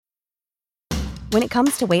When it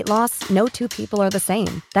comes to weight loss, no two people are the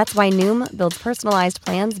same. That's why Noom builds personalized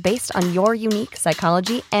plans based on your unique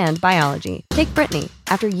psychology and biology. Take Brittany.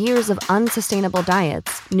 After years of unsustainable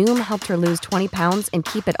diets, Noom helped her lose 20 pounds and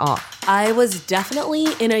keep it off. I was definitely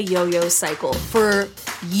in a yo-yo cycle for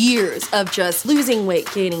years of just losing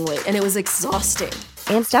weight, gaining weight, and it was exhausting.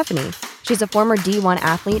 And Stephanie. She's a former D1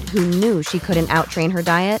 athlete who knew she couldn't outtrain her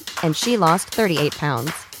diet, and she lost 38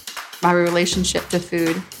 pounds. My relationship to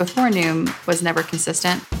food before Noom was never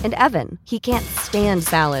consistent. And Evan, he can't stand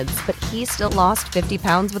salads, but he still lost 50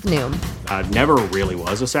 pounds with Noom. I never really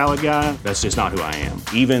was a salad guy. That's just not who I am.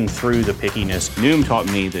 Even through the pickiness, Noom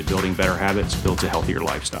taught me that building better habits builds a healthier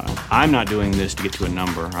lifestyle. I'm not doing this to get to a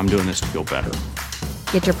number. I'm doing this to feel better.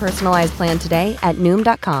 Get your personalized plan today at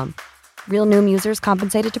Noom.com. Real Noom users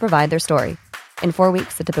compensated to provide their story. In 4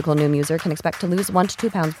 weeks, the typical Noom user can expect to lose 1 to 2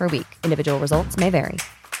 pounds per week. Individual results may vary.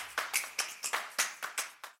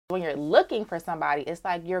 When you're looking for somebody, it's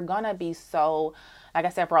like you're going to be so, like I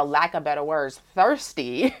said, for a lack of better words,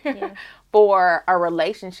 thirsty for a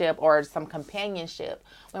relationship or some companionship,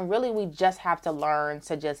 when really we just have to learn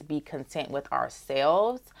to just be content with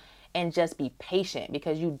ourselves and just be patient,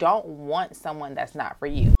 because you don't want someone that's not for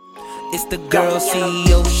you. It's the Girl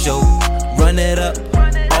CEO Show. Run it up.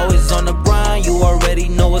 Always on the grind, you already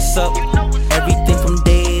know what's up. Everything from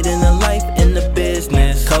dating to life in the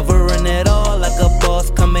business. Covering it all like a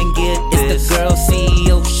boss, come and get this. It's the Girl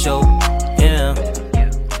CEO Show. Yeah.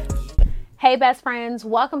 Hey best friends,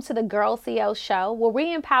 welcome to the Girl CEO Show, where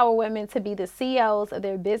we empower women to be the CEOs of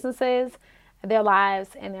their businesses, their lives,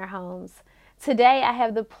 and their homes. Today I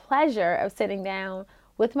have the pleasure of sitting down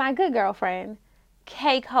with my good girlfriend,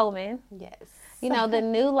 Kay Coleman. Yes. You know, the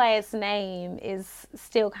new last name is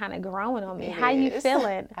still kind of growing on me. How you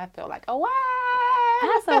feeling? I feel like a wife.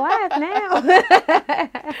 That's a wife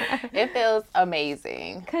now. It feels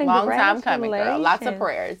amazing. Long time coming, girl. Lots of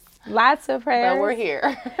prayers. Lots of prayers. But we're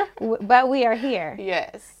here. But we are here.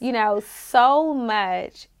 Yes. You know, so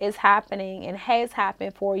much is happening and has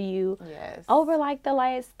happened for you over like the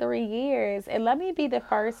last 3 years. And let me be the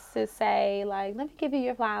first to say, like, let me give you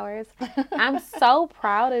your flowers. I'm so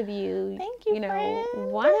proud of you. Thank you,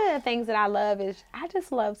 friend. One of the things that I love is I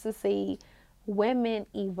just love to see women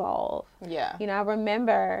evolve. Yeah. You know, I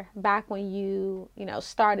remember back when you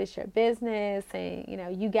started your business and,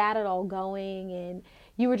 you got it all going and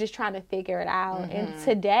you were just trying to figure it out. Mm-hmm. And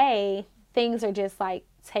today, things are just like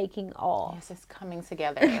taking off. Yes, it's coming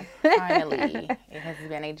together. Finally. It has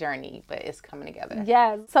been a journey, but it's coming together.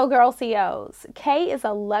 Yes. So, Girl CEOs, Kay is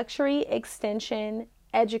a luxury extension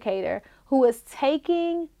educator who is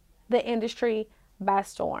taking the industry by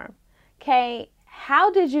storm. Kay,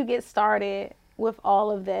 how did you get started with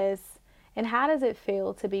all of this, and how does it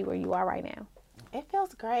feel to be where you are right now? It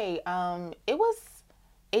feels great.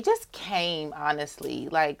 It just came, honestly,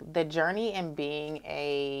 like the journey in being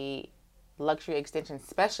a luxury extension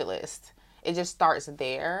specialist, it just starts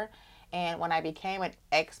there. And when I became an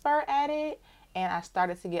expert at it, and I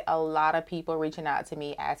started to get a lot of people reaching out to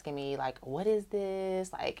me, asking me, like, what is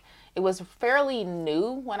this? Like, it was fairly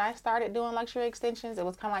new when I started doing luxury extensions. It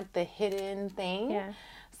was kind of like the hidden thing. Yeah.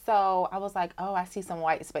 So I was like, oh, I see some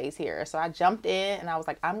white space here. So I jumped in and I was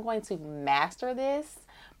like, I'm going to master this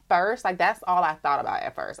first. Like, that's all I thought about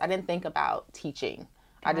at first. I didn't think about teaching.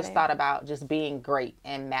 I just thought about just being great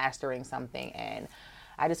and mastering something. And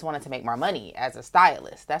I just wanted to make more money as a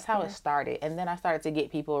stylist. That's how it started. And then I started to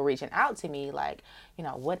get people reaching out to me like,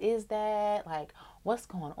 what is that? Like, what's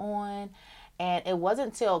going on? And it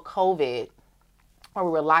wasn't until COVID, or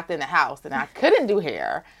we were locked in the house and I couldn't do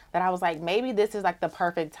hair, that I was like, maybe this is like the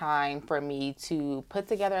perfect time for me to put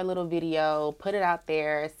together a little video, put it out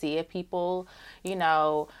there, see if people,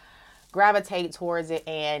 gravitate towards it.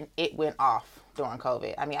 And it went off during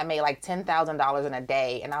COVID. I mean, I made like $10,000 in a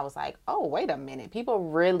day, and I was like, oh, wait a minute. People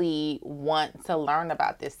really want to learn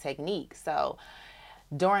about this technique. So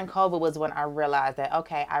during COVID was when I realized that,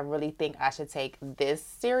 okay, I really think I should take this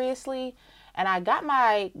seriously. And I got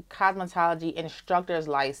my cosmetology instructor's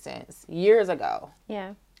license years ago.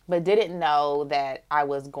 Yeah. But didn't know that I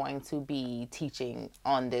was going to be teaching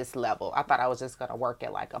on this level. I thought I was just going to work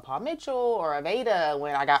at like a Paul Mitchell or a Veda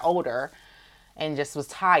when I got older and just was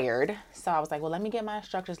tired. So I was like, well, let me get my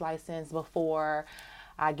instructor's license before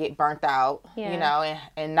I get burnt out,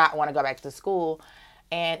 and not want to go back to school.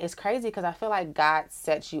 And it's crazy because I feel like God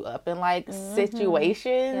sets you up in like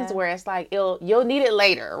situations where it's like you'll need it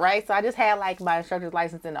later, right? So I just had like my instructor's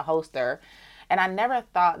license in the holster, and I never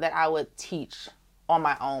thought that I would teach on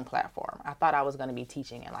my own platform. I thought I was going to be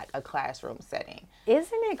teaching in like a classroom setting.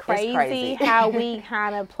 Isn't it crazy how we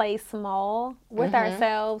kind of play small with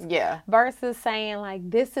ourselves versus saying like,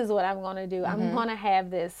 this is what I'm going to do. I'm going to have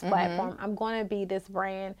this platform. I'm going to be this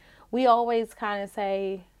brand. We always kind of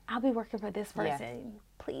say, I'll be working for this person.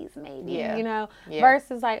 Please, maybe, you know,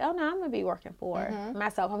 versus like, oh no, I'm going to be working for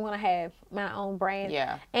myself. I'm going to have my own brand.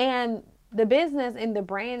 And the business and the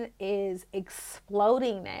brand is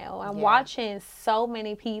exploding now. I'm watching so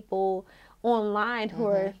many people online who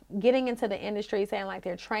are getting into the industry saying like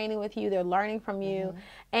they're training with you, they're learning from you.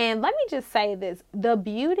 And let me just say this, the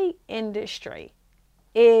beauty industry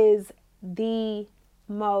is the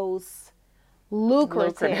most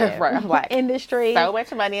lucrative right? I'm like, industry. So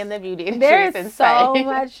much money in the beauty industry. There's so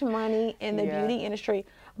much money in the beauty industry.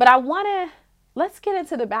 But let's get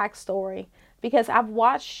into the backstory, because I've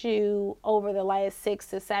watched you over the last 6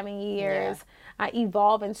 to 7 years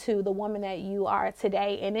evolve into the woman that you are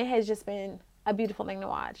today. And it has just been a beautiful thing to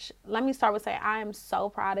watch. Let me start with saying I am so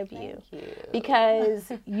proud of you. Thank you.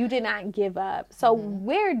 Because you did not give up. So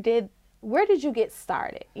where did you get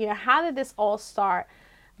started? You know, how did this all start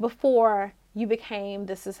before you became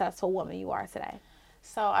the successful woman you are today?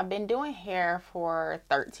 So I've been doing hair for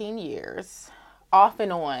 13 years, off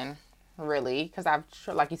and on, really, because I've,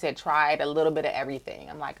 like you said, tried a little bit of everything.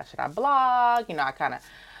 I'm like, should I blog? You know, I kind of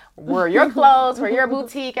wore your clothes for your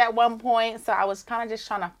boutique at one point. So I was kind of just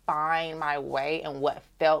trying to find my way and what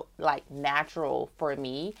felt like natural for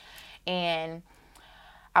me. And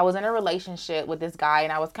I was in a relationship with this guy,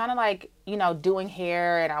 and I was kind of like, you know, doing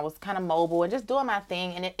hair, and I was kind of mobile and just doing my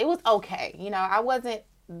thing. And it was okay. You know, I wasn't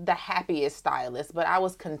the happiest stylist, but I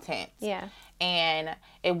was content. Yeah. And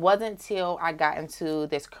it wasn't till I got into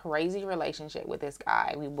this crazy relationship with this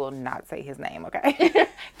guy. We will not say his name, okay?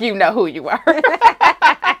 You know who you are.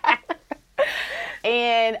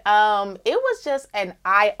 And it was just an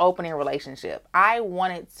eye-opening relationship. I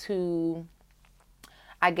wanted to,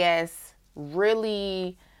 I guess,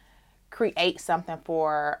 really create something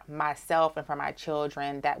for myself and for my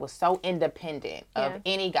children that was so independent of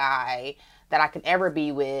any guy that I could ever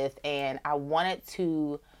be with. And I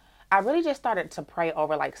really just started to pray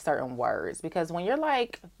over like certain words, because when you're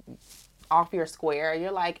like off your square,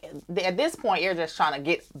 you're like, at this point, you're just trying to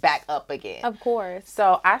get back up again. Of course.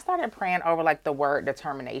 So I started praying over like the word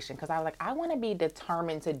determination, because I was like, I want to be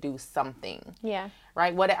determined to do something. Yeah.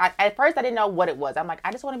 Right. At first I didn't know what it was. I'm like,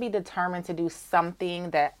 I just want to be determined to do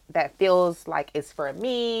something that feels like it's for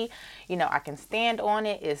me. You know, I can stand on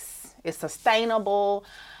it. It's sustainable.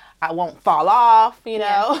 I won't fall off, you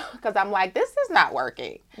know, because I'm like, this is not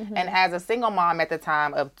working. And as a single mom at the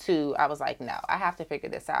time of 2, I was like, no, I have to figure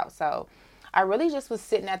this out. So I really just was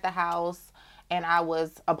sitting at the house, and I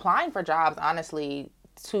was applying for jobs, honestly,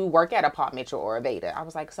 to work at a Paul Mitchell or a Veda. I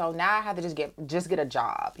was like, so now I have to just get a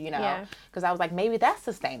job, you know, because I was like, maybe that's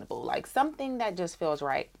sustainable, like something that just feels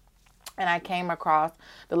right. And I came across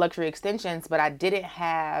the luxury extensions, but I didn't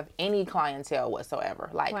have any clientele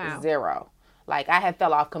whatsoever, like zero. Like, I had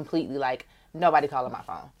fell off completely, like, nobody calling my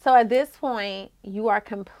phone. So at this point, you are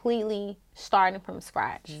completely starting from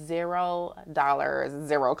scratch. $0,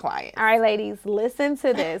 0 clients. All right, ladies, listen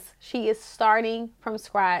to this. She is starting from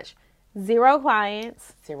scratch. 0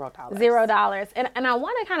 clients. $0. $0. And I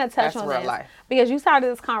want to kind of touch on real this. Life. Because you started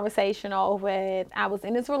this conversation off with, I was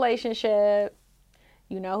in this relationship.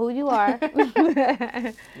 You know who you are.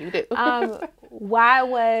 You do. Why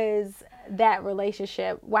was that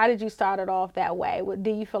relationship, why did you start it off that way?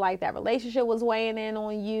 Do you feel like that relationship was weighing in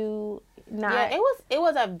on you? Yeah, it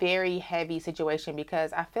was a very heavy situation,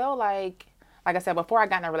 because I feel like I said, before I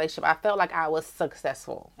got in a relationship, I felt like I was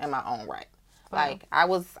successful in my own right. Wow. Like I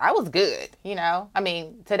was good, you know? I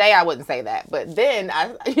mean, today I wouldn't say that, but then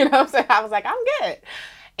you know what I'm saying? I was like, I'm good.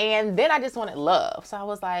 And then I just wanted love. So I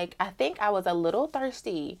was like, I think I was a little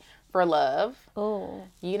thirsty for love. Oh.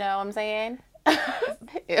 You know what I'm saying?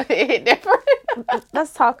 It hit different.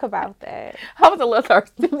 Let's talk about that. I was a little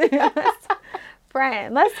thirsty.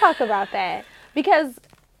 Friend, let's talk about that. Because,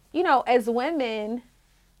 you know, as women,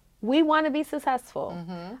 we want to be successful.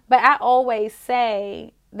 But I always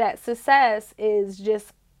say that success is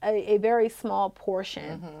just a very small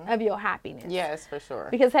portion of your happiness. Yes, for sure.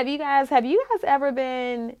 Because have you guys ever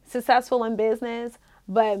been successful in business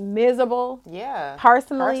but miserable? Yeah.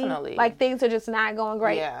 Personally. Like things are just not going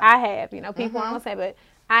great. Yeah. I have, you know, people aren't gonna say, but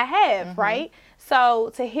I have, right?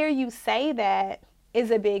 So to hear you say that is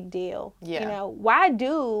a big deal. Yeah. You know, why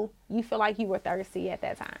do you feel like you were thirsty at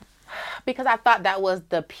that time? Because I thought that was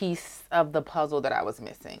the piece of the puzzle that I was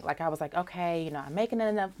missing. Like I was like, okay, you know, I'm making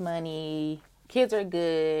enough money. Kids are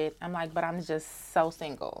good. I'm like, but I'm just so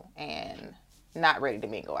single, and not ready to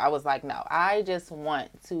mingle. I was like, no, I just want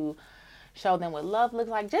to show them what love looks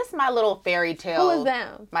like. Just my little fairy tale. Who is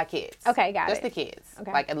them? My kids. Okay, got just it. Just the kids.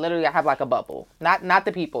 Okay. Like, literally, I have like a bubble. Not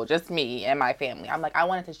the people, just me and my family. I'm like, I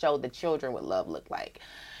wanted to show the children what love looked like.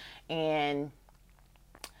 And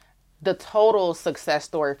the total success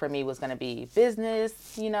story for me was going to be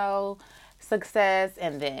business, you know, success,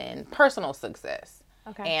 and then personal success.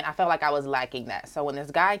 Okay. And I felt like I was lacking that. So when this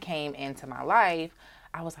guy came into my life,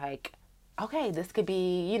 I was like, okay, this could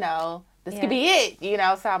be, you know, this could be it, you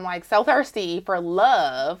know? So I'm like so thirsty for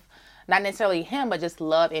love, not necessarily him, but just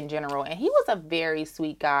love in general. And he was a very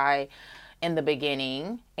sweet guy in the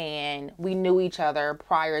beginning, and we knew each other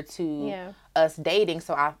prior to us dating.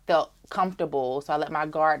 So I felt comfortable. So I let my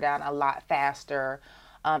guard down a lot faster.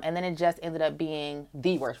 And then it just ended up being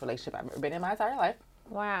the worst relationship I've ever been in my entire life.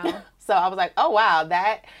 Wow. So I was like, oh, wow,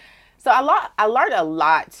 so I learned a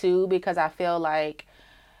lot too, because I feel like,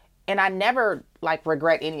 and I never like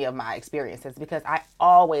regret any of my experiences, because I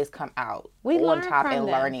always come out on top and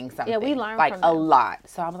learning something. Yeah, we learn like from a them. lot.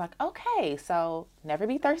 So I was like, okay, so never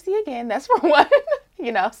be thirsty again. That's for one.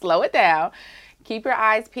 You know, slow it down. Keep your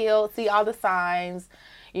eyes peeled. See all the signs,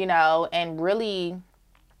 you know, and really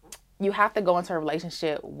you have to go into a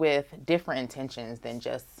relationship with different intentions than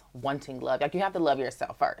just wanting love. Like, you have to love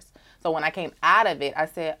yourself first. So when I came out of it, I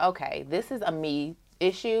said, okay, this is a me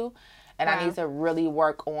issue. And I need to really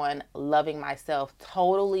work on loving myself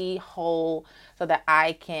totally whole so that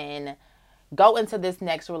I can go into this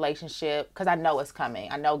next relationship, because I know it's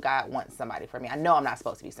coming. I know God wants somebody for me. I know I'm not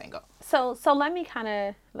supposed to be single. So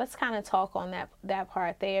let's kind of talk on that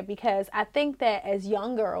part there, because I think that as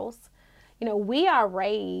young girls, you know, we are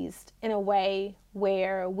raised in a way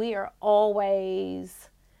where we are always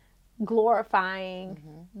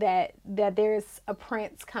glorifying that there's a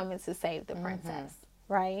prince coming to save the princess.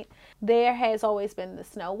 Right? There has always been the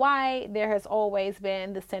Snow White. There has always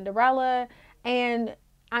been the Cinderella. And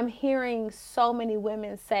I'm hearing so many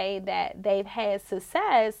women say that they've had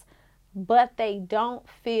success, but they don't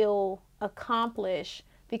feel accomplished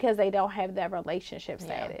because they don't have that relationship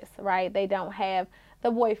status, right? They don't have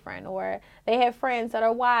the boyfriend, or they have friends that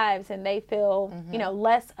are wives and they feel, you know,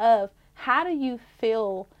 less of. How do you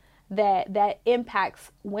feel that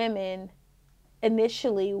impacts women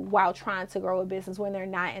initially while trying to grow a business when they're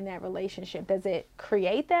not in that relationship? Does it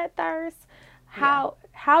create that thirst? How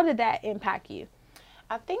did that impact you?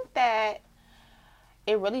 I think that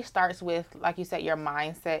it really starts with, like you said, your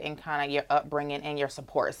mindset and kind of your upbringing and your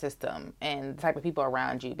support system and the type of people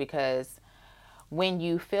around you. Because when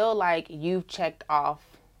you feel like you've checked off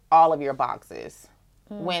all of your boxes,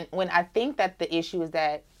 when I think that the issue is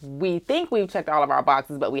that we think we've checked all of our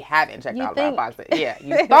boxes, but we haven't checked all of our boxes. Yeah,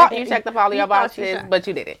 you thought you checked off all of your boxes, but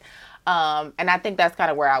you didn't. And I think that's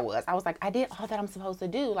kind of where I was. I was like, I did all that I'm supposed to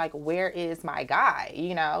do. Like, where is my guy?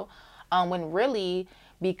 You know, when really,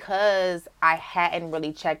 because I hadn't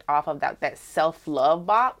really checked off of that self-love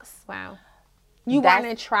box. Wow. You weren't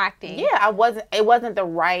attracting. Yeah, it wasn't the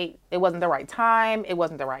right time. It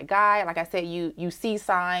wasn't the right guy. Like I said, you see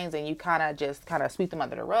signs and you kind of sweep them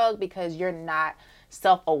under the rug because you're not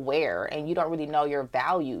self-aware and you don't really know your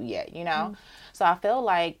value yet, you know? So I feel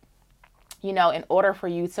like, you know, in order for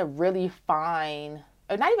you to really find,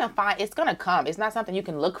 or not even find, it's going to come. It's not something you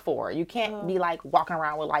can look for. You can't be like walking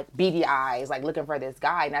around with like beady eyes, like looking for this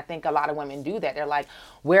guy. And I think a lot of women do that. They're like,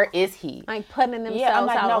 where is he? Like putting themselves I'm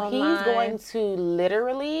like, out no, online. he's going to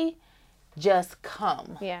literally just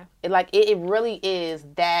come. Yeah. It really is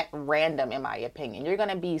that random, in my opinion. You're going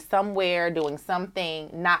to be somewhere doing something,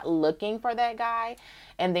 not looking for that guy,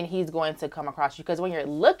 and then he's going to come across you. Because when you're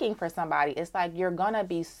looking for somebody, it's like you're going to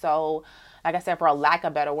be so, like I said, for a lack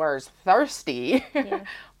of better words, thirsty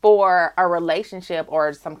for a relationship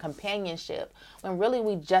or some companionship, when really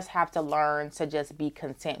we just have to learn to just be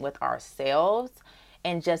content with ourselves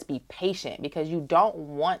and just be patient, because you don't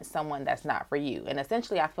want someone that's not for you. And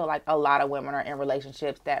essentially, I feel like a lot of women are in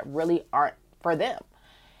relationships that really aren't for them.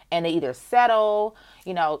 And they either settle,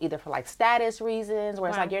 you know, either for like status reasons, where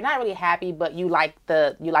it's like you're not really happy, but you like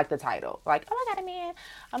the title. Like, oh, I got a man.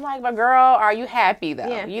 I'm like, but girl, are you happy though?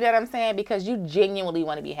 Yeah. You know what I'm saying? Because you genuinely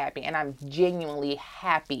want to be happy, and I'm genuinely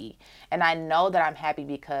happy. And I know that I'm happy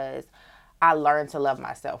because I learned to love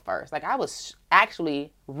myself first. Like, I was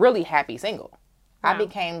actually really happy single. I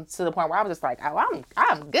became to the point where I was just like, oh,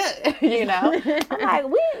 I'm good, you know?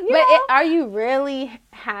 I'm like, are you really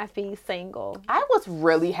happy single? I was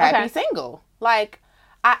really happy single. Like,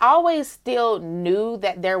 I always still knew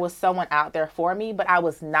that there was someone out there for me, but I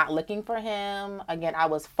was not looking for him. Again, I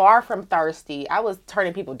was far from thirsty. I was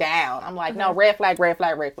turning people down. I'm like, no, red flag, red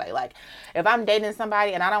flag, red flag. Like, if I'm dating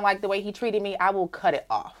somebody and I don't like the way he treated me, I will cut it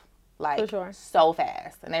off. like For sure. so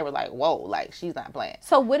fast. And they were like, whoa, like she's not playing.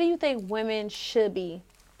 So what do you think women should be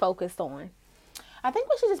focused on? I think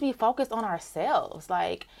we should just be focused on ourselves.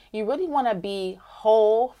 Like, you really want to be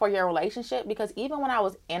whole for your relationship, because even when I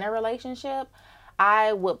was in a relationship,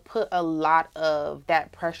 I would put a lot of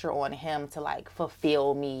that pressure on him to like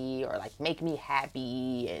fulfill me or like make me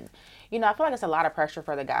happy. And, you know, I feel like it's a lot of pressure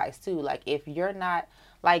for the guys too. Like, if you're not,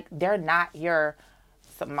 like, they're not your,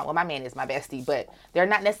 well, my man is my bestie, but they're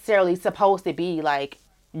not necessarily supposed to be like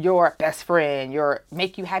your best friend, your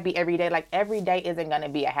make you happy every day. Like, every day isn't going to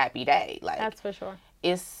be a happy day. Like, That's for sure.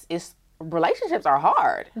 It's relationships are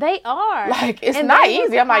hard. They are. Like, it's And not they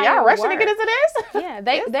easy. I'm like, y'all require rushing to work. get into this? Yeah,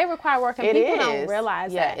 they require work, and It people is. don't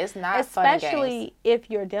realize Yeah, that. it's not fun and Especially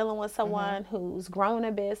if you're dealing with someone who's grown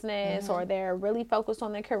a business or they're really focused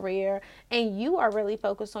on their career, and you are really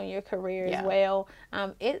focused on your career as Yeah. well.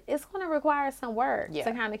 It's going to require some work Yeah.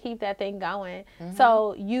 to kind of keep that thing going.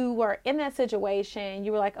 So you were in that situation.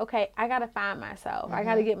 You were like, okay, I got to find myself. I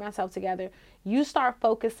got to get myself together. You start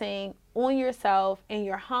focusing on yourself in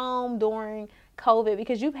your home during COVID,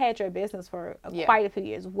 because you've had your business for quite a few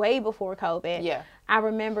years, way before COVID. Yeah. I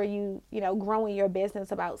remember you growing your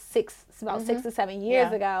business about 6 to 7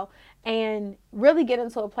 years Yeah. ago, and really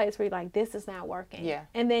getting to a place where you're like, this is not working. Yeah.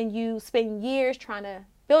 And then you spend years trying to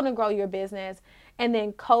build and grow your business, and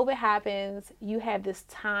then COVID happens. You have this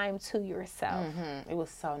time to yourself. It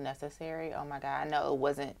was so necessary. Oh my God. I know it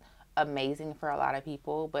wasn't amazing for a lot of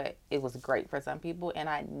people, but it was great for some people, and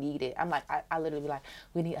I need it. I'm like, I literally be like,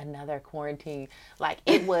 we need another quarantine. Like,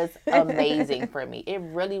 it was amazing for me. It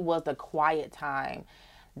really was the quiet time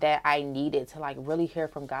that I needed to like really hear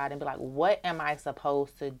from God and be like, what am I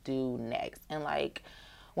supposed to do next? And like,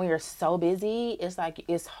 when you're so busy, it's like,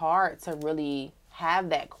 it's hard to really have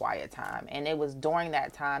that quiet time. And it was during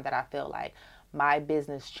that time that I felt like my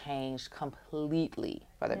business changed completely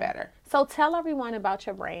for the better. So tell everyone about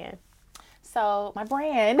your brand. So my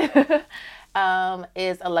brand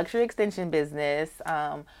is a luxury extension business.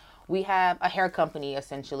 We have a hair company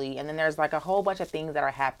essentially, and then there's like a whole bunch of things that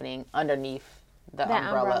are happening underneath the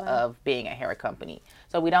umbrella of being a hair company.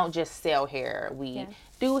 So we don't just sell hair. We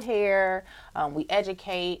do hair, we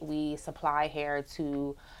educate, we supply hair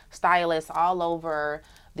to stylists all over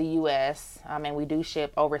the U.S. And we do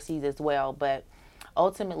ship overseas as well. But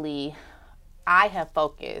ultimately, I have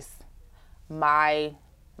focused my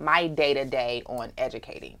day-to-day on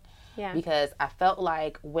educating. Yeah. Because I felt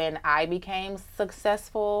like when I became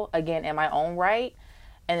successful, again, in my own right,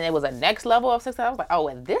 and it was a next level of success, I was like, oh,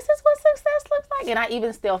 and this is what success looks like? And I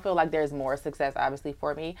even still feel like there's more success, obviously,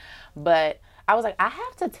 for me. But I was like, I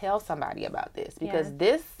have to tell somebody about this, because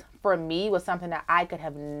this, for me, was something that I could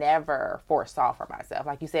have never foresaw for myself.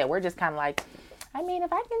 Like you said, we're just kind of like, I mean,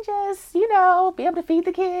 if I can just, be able to feed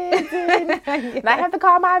the kids and not have to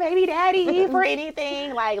call my baby daddy for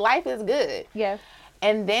anything, like, life is good. Yes.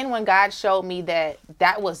 And then when God showed me that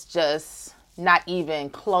that was just not even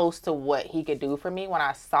close to what he could do for me, when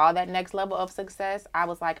I saw that next level of success, I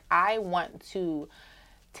was like, I want to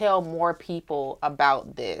tell more people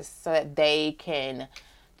about this so that they can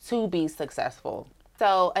too be successful.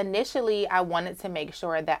 So initially, I wanted to make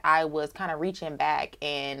sure that I was kind of reaching back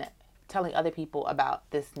and telling other people about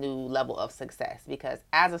this new level of success, because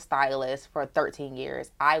as a stylist for 13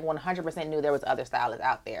 years, I 100% knew there was other stylists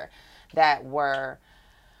out there that were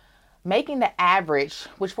making the average,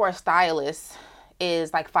 which for a stylist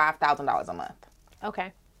is like $5,000 a month.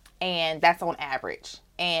 Okay. And that's on average.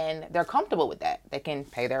 And they're comfortable with that. They can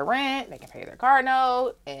pay their rent, they can pay their car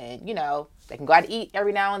note, and they can go out to eat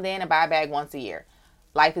every now and then and buy a bag once a year.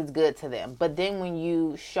 Life is good to them. But then when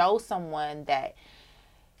you show someone that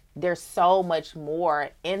there's so much more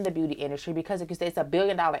in the beauty industry, because like you said, it's $1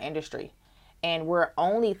 billion industry. And we're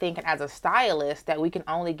only thinking as a stylist that we can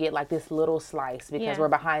only get like this little slice because we're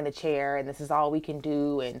behind the chair and this is all we can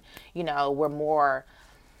do. And, we're more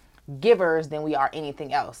givers than we are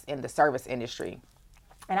anything else in the service industry.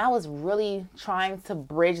 And I was really trying to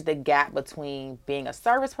bridge the gap between being a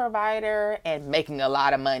service provider and making a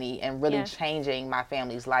lot of money and really changing my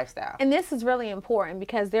family's lifestyle. And this is really important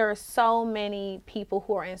because there are so many people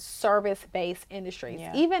who are in service-based industries,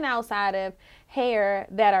 even outside of hair,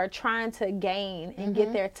 that are trying to gain and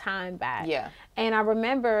get their time back. Yeah. And I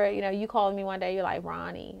remember, you called me one day, you're like,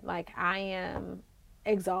 Ronnie, like, I am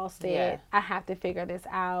exhausted. Yeah. I have to figure this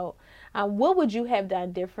out. What would you have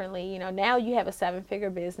done differently? Now you have a 7-figure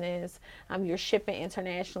business. You're shipping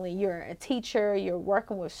internationally. You're a teacher. You're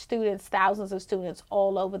working with students, thousands of students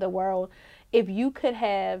all over the world. If you could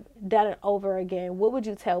have done it over again, what would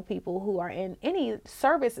you tell people who are in any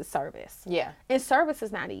service? Is service. Yeah. And service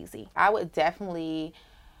is not easy. I would definitely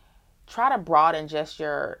try to broaden just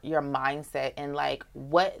your mindset and like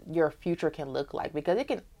what your future can look like, because it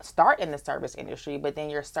can start in the service industry, but then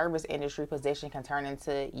your service industry position can turn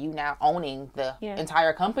into you now owning the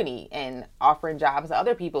entire company and offering jobs to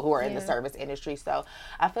other people who are in the service industry. So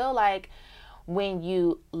I feel like when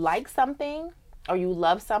you like something or you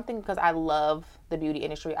love something, because I love the beauty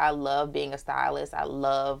industry, I love being a stylist, I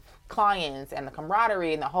love clients and the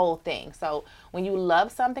camaraderie and the whole thing. So when you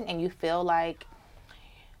love something and you feel like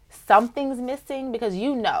something's missing, because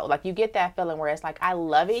like you get that feeling where it's like, I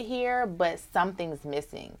love it here, but something's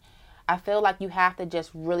missing. I feel like you have to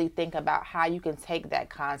just really think about how you can take that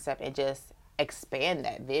concept and just expand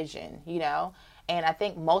that vision, And I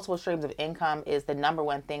think multiple streams of income is the number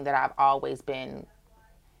one thing that I've always been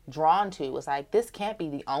drawn to. It's like, this can't be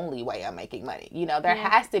the only way I'm making money. There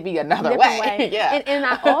has to be another way. Yeah. And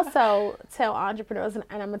I also tell entrepreneurs, and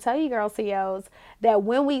I'm going to tell you girl CEOs, that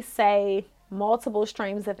when we say multiple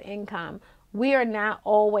streams of income, we are not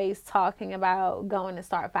always talking about going to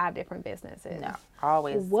start 5 different businesses. No,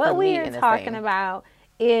 always. What we are talking about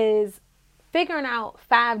is figuring out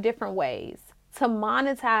 5 different ways to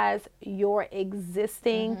monetize your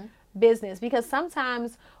existing business, because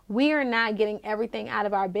sometimes we are not getting everything out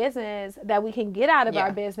of our business that we can get out of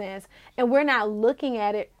our business, and we're not looking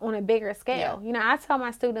at it on a bigger scale. I tell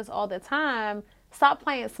my students all the time, stop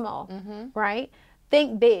playing small, right?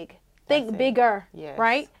 Think big. Think bigger,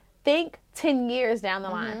 right? Think 10 years down the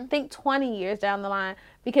line. Think 20 years down the line,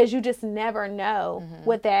 because you just never know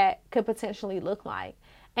what that could potentially look like.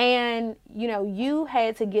 And, you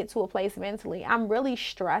had to get to a place mentally. I'm really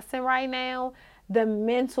stressing right now the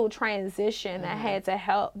mental transition that had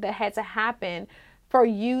to happen for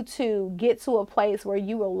you to get to a place where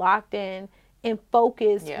you were locked in and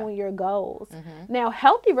focused on your goals. Now,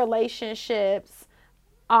 healthy relationships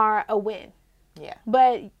are a win. Yeah.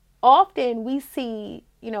 But often we see,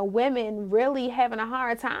 women really having a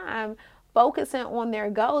hard time focusing on their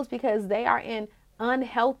goals because they are in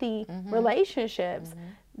unhealthy relationships.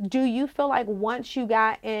 Do you feel like once you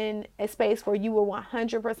got in a space where you were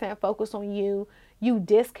 100% focused on you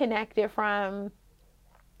disconnected from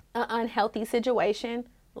an unhealthy situation?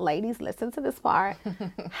 Ladies, listen to this part.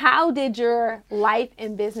 How did your life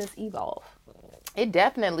and business evolve? It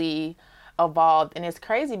definitely evolved, and it's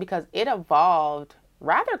crazy because it evolved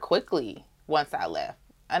rather quickly once I left.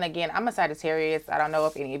 And again, I'm a Sagittarius. I don't know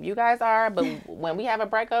if any of you guys are, but when we have a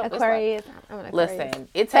breakup, Aquarius. It's like, I'm an Aquarius. Listen,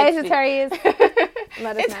 it takes Sagittarius.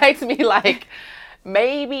 takes me like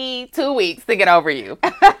maybe 2 weeks to get over you.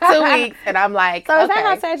 2 weeks, and I'm like, so is that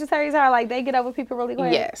how Sagittarius are? Like, they get over people really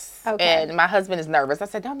quick? Yes. Okay. And my husband is nervous. I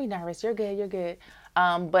said, don't be nervous. You're good. You're good.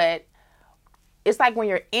 But it's like when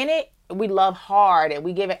you're in it, we love hard and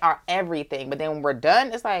we give it our everything. But then when we're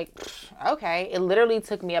done, it's like, okay. It literally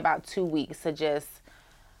took me about 2 weeks to just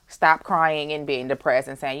stop crying and being depressed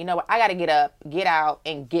and saying, you know what, I got to get up, get out,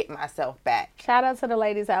 and get myself back. Shout out to the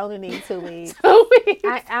ladies that only need 2 weeks. 2 weeks.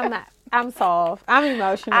 I'm soft. I'm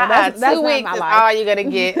emotional. That's 2 weeks is all you're going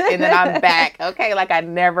to get, and then I'm back. Okay, like I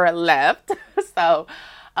never left. So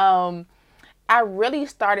I really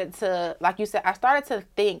started to, like you said, I started to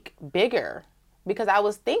think bigger because I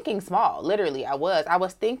was thinking small. Literally, I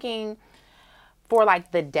was thinking for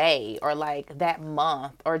like the day or like that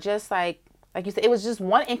month or just like you said, it was just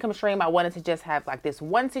one income stream. I wanted to just have like this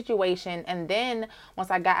one situation. And then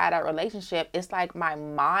once I got out of that relationship, it's like my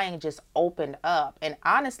mind just opened up. And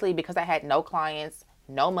honestly, because I had no clients,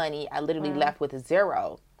 no money, I literally left with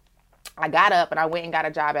 0. I got up and I went and got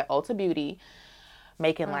a job at Ulta Beauty,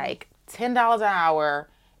 making like $10 an hour.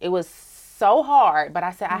 It was so hard, but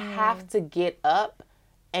I said, I have to get up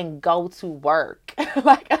and go to work.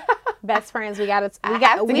 Like, best friends, we have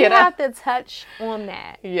to touch on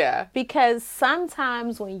that. Yeah. Because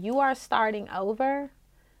sometimes when you are starting over,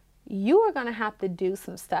 you are going to have to do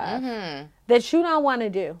some stuff that you don't want to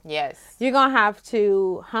do. Yes. You're going to have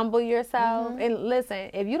to humble yourself. And listen,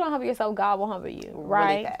 if you don't humble yourself, God will humble you,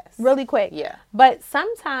 right? Really fast. Really quick. Yeah. But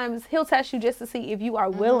sometimes he'll test you just to see if you are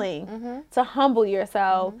willing to humble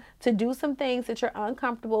yourself, to do some things that you're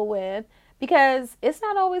uncomfortable with, because it's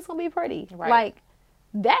not always going to be pretty. Right. Like,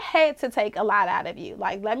 that had to take a lot out of you.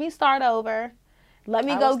 Like, let me start over. Let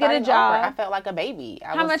me go get a job. I felt like a baby.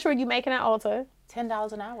 How much were you making at Ulta?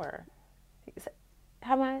 $10 an hour.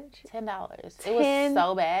 How much? $10. It was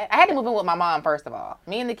so bad. I had to move in with my mom, first of all.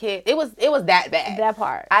 Me and the kid. It was that bad. That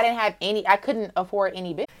part. I couldn't afford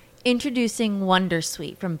any business. Introducing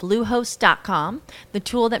Wondersuite from Bluehost.com, the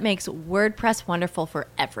tool that makes WordPress wonderful for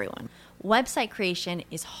everyone. Website creation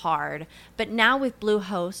is hard, but now with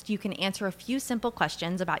Bluehost, you can answer a few simple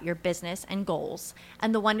questions about your business and goals,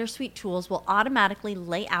 and the Wondersuite tools will automatically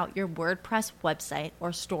lay out your WordPress website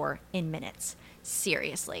or store in minutes.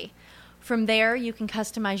 Seriously. From there, you can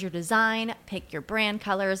customize your design, pick your brand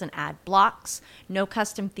colors, and add blocks. No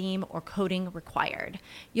custom theme or coding required.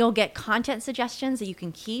 You'll get content suggestions that you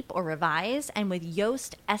can keep or revise, and with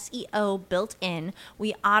Yoast SEO built in,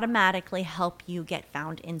 we automatically help you get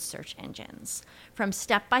found in search engines. From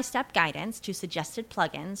step-by-step guidance to suggested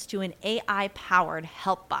plugins to an AI-powered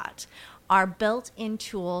help bot, our built-in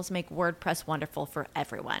tools make WordPress wonderful for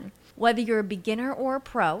everyone. Whether you're a beginner or a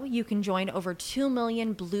pro, you can join over 2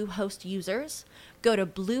 million Bluehost users. Go to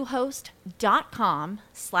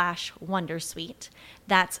bluehost.com/wondersuite.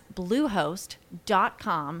 That's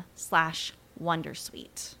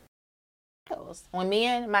bluehost.com/wondersuite. When me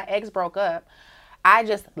and my ex broke up, I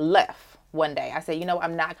just left one day. I said, you know,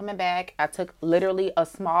 I'm not coming back. I took literally a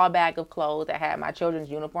small bag of clothes that had my children's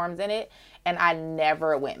uniforms in it, and I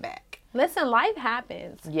never went back. Listen, life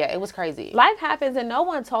happens. Yeah, it was crazy. Life happens and no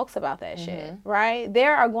one talks about that shit, right?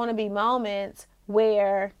 There are going to be moments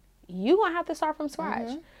where you're going to have to start from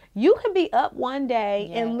scratch. You can be up one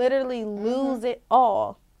day and literally lose it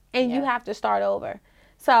all, and you have to start over.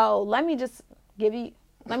 So let me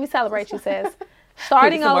celebrate you, sis.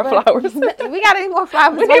 Starting over. More flowers. We got any more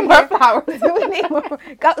flowers? We need more flowers. We need more.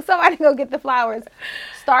 Somebody go get the flowers.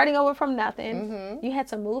 Starting over from nothing. You had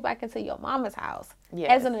to move back into your mama's house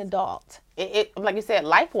as an adult. It like you said,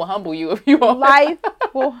 life will humble you if you want. Life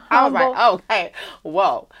will humble. I was like, okay,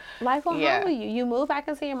 whoa. Life will humble you. You move back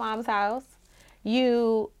into your mom's house.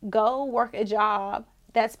 You go work a job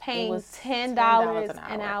that's paying $10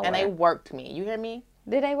 an hour. And they worked me. You hear me?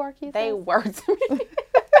 Did they work you? They worked me.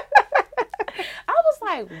 I was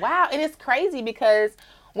like, wow. And it's crazy because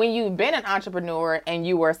when you've been an entrepreneur and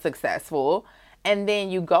you were successful, and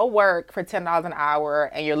then you go work for $10 an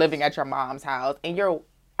hour and you're living at your mom's house, and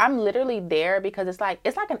I'm literally there because it's like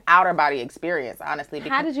an outer body experience, honestly.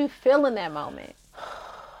 How did you feel in that moment?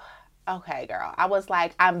 Okay, girl. I was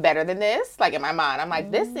like, I'm better than this. Like in my mind, I'm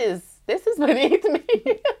like, this is beneath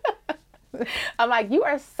me. I'm like, you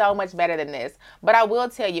are so much better than this. But I will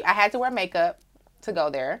tell you, I had to wear makeup to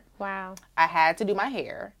go there. Wow. I had to do my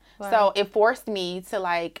hair. Wow. So it forced me to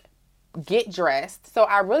like get dressed. So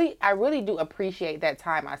I really do appreciate that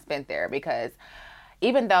time I spent there, because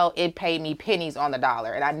even though it paid me pennies on the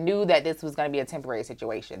dollar, and I knew that this was going to be a temporary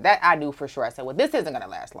situation, that I knew for sure. I said, well, this isn't going to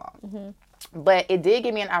last long. But it did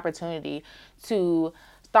give me an opportunity to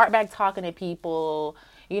start back talking to people,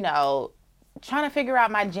 you know, trying to figure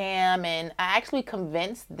out my jam. And I actually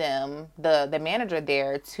convinced them, the manager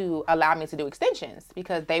there, to allow me to do extensions,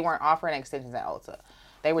 because they weren't offering extensions at Ulta.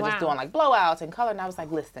 They were just doing like blowouts and color. And I was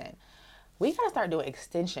like, listen, we got to start doing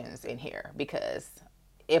extensions in here, because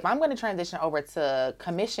if I'm going to transition over to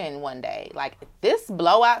commission one day, like this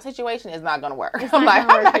blowout situation is not going to work. I'm like,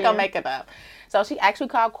 I'm not going to make it up. So she actually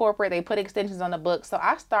called corporate. They put extensions on the books. So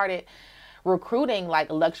I started recruiting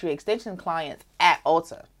like luxury extension clients at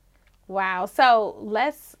Ulta. Wow. So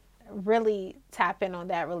let's really tap in on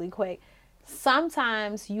that really quick.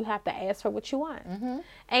 Sometimes you have to ask for what you want.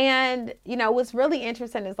 And, you know, what's really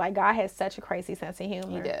interesting is like God has such a crazy sense of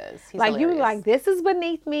humor. He does. He's like hilarious. you're like, this is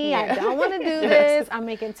beneath me. I don't want to do this. I'm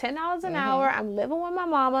making $10 an hour. I'm living with my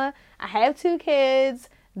mama. I have 2 kids.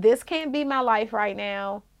 This can't be my life right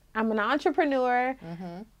now. I'm an entrepreneur.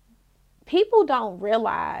 People don't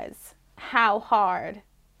realize how hard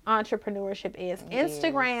entrepreneurship is.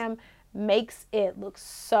 Instagram makes it look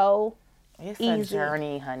so It's easy. a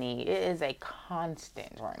journey, honey. It is a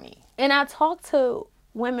constant journey. And I talk to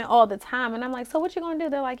women all the time, and I'm like, so what you gonna do?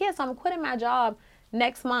 They're like, yes, I'm quitting my job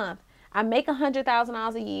next month. I make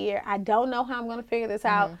 $100,000 a year. I don't know how I'm gonna figure this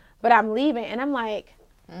out, but I'm leaving. And I'm like,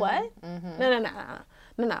 what? No.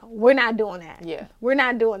 We're not doing that. Yeah. We're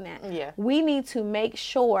not doing that. Yeah. We need to make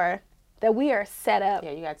sure that we are set up.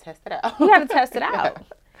 Yeah, you got to test it out. You got to test it out.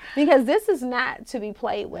 Because this is not to be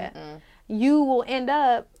played with. You will end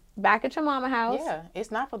up back at your mama house. Yeah,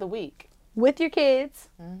 it's not for the weak. With your kids,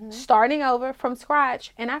 starting over from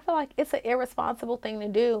scratch. And I feel like it's an irresponsible thing to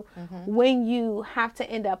do when you have to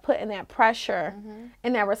end up putting that pressure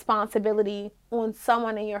and that responsibility on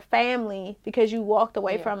someone in your family because you walked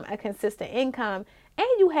away from a consistent income and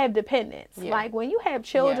you have dependents. Like when you have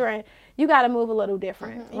children, you got to move a little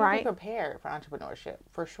different, right? You be prepared for entrepreneurship,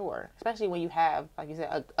 for sure. Especially when you have, like you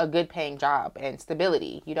said, a good paying job and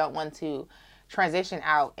stability. You don't want to transition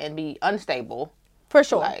out and be unstable. For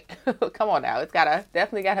sure. Like, come on now. It's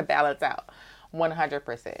definitely got to balance out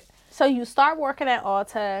 100%. So you start working at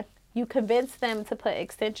Ulta. You convince them to put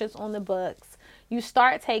extensions on the books. you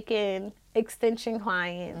start taking extension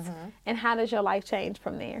clients, and how does your life change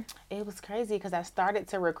from there? It was crazy because I started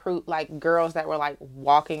to recruit like girls that were like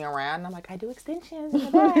walking around. And I'm like, I do extensions in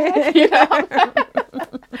the back, you know,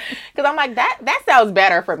 because I'm like that sounds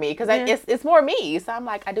better for me because it's more me. So I'm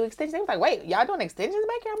like, I do extensions. They was like, wait, y'all doing extensions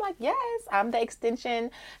back here? I'm like, yes, I'm the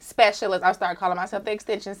extension specialist. I started calling myself the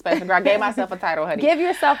extension specialist. I gave myself a title, honey. Give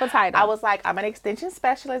yourself a title. I was like, I'm an extension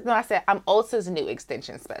specialist. No, I said I'm Ulta's new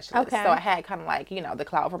extension specialist. Okay. So I had kind of like, you know, the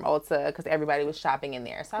clout from Ulta because everybody was shopping in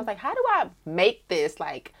there. So I was like, how do I make this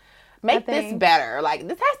this better? Like,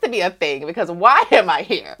 this has to be a thing because why am I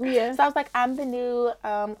here? Yeah. So I was like, I'm the new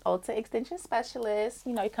Ulta extension specialist.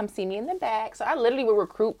 You know, you come see me in the back. So I literally would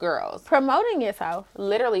recruit girls. Promoting yourself.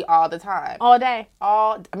 Literally all the time. All day.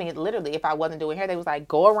 Literally, if I wasn't doing hair, they was like,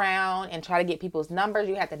 go around and try to get people's numbers.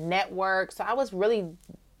 You had to network. So I was really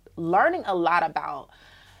learning a lot about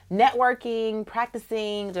networking,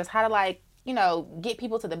 practicing, just how to like, you know, get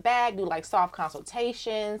people to the bag, do like soft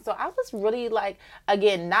consultations. So I was really like,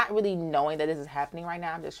 again, not really knowing that this is happening right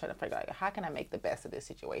now. I'm just trying to figure out like, how can I make the best of this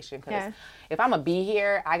situation? Because if I'm going to be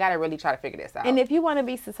here, I got to really try to figure this out. And if you want to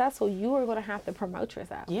be successful, you are going to have to promote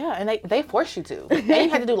yourself. Yeah, and they force you to. And you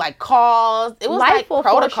had to do like calls. It was Life like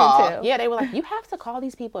protocol. To. Yeah, they were like, you have to call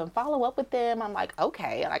these people and follow up with them. I'm like,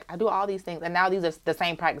 okay. Like, I do all these things. And now these are the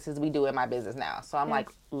same practices we do in my business now. So I'm like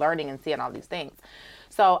learning and seeing all these things.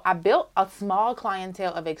 So I built a small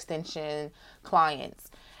clientele of extension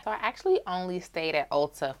clients. So I actually only stayed at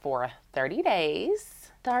Ulta for 30 days.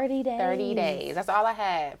 30 days. 30 days. That's all I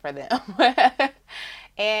had for them.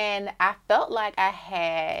 And I felt like I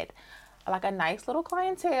had like a nice little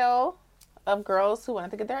clientele of girls who wanted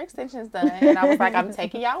to get their extensions done. And I was like, I'm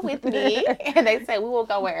taking y'all with me. And they said, we will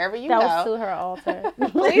go wherever you go. Don't sue her,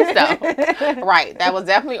 Ulta. Please don't. Right. That was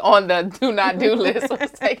definitely on the do not do list, was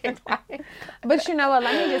taking clients. But you know what?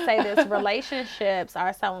 Let me just say this. Relationships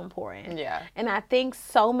are so important. Yeah. And I think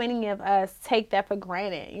so many of us take that for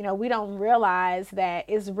granted. You know, we don't realize that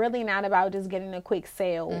it's really not about just getting a quick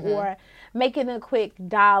sale or making a quick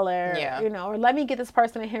dollar, you know, or let me get this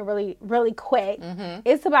person in here really, really quick.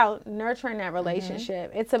 It's about nurturing that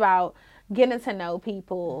relationship. It's about getting to know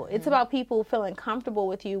people. It's about people feeling comfortable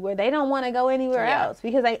with you where they don't want to go anywhere else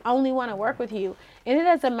because they only want to work with you. And it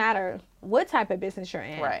doesn't matter what type of business you're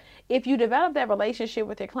in. Right. If you develop that relationship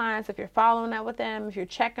with your clients, if you're following up with them, if you're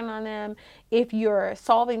checking on them, if you're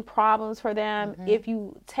solving problems for them, if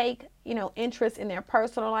you take, you know, interest in their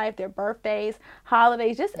personal life, their birthdays,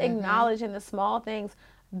 holidays, just acknowledging the small things,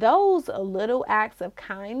 those little acts of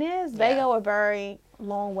kindness, they go a very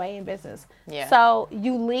long way in business. Yeah. So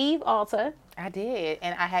you leave Ulta. I did,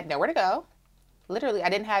 and I had nowhere to go. Literally,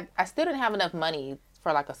 I still didn't have enough money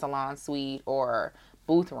for like a salon suite or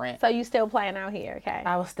booth rent. So you still playing out here, okay?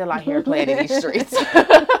 I was still out here playing in these streets.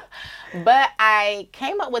 But I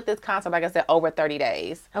came up with this concept, like I said, over 30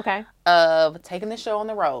 days. Okay. Of taking the show on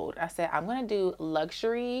the road. I said, I'm going to do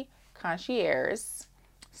luxury concierge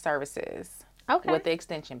services with the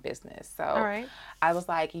extension business. So I was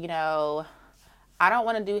like, you know, I don't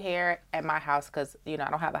want to do hair at my house because, you know, I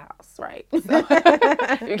don't have a house, right? So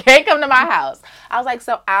you can't come to my house. I was like,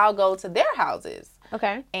 so I'll go to their houses.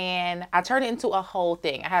 Okay. And I turned it into a whole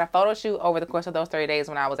thing. I had a photo shoot over the course of those 30 days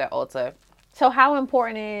when I was at Ulta. So how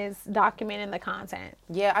important is documenting the content?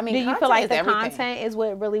 Yeah, I mean, do you feel like the everything. Content is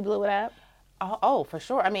what really blew it up? Oh, for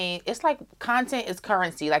sure. I mean, it's like content is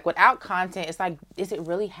currency. Like without content, it's like, is it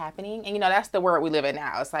really happening? And, you know, that's the word we live in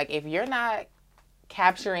now. It's like, if you're not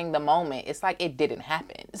capturing the moment, it's like it didn't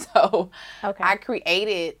happen. So I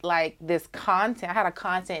created like this content. I had a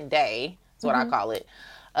content day, that's what I call it,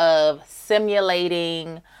 of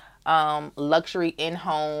simulating luxury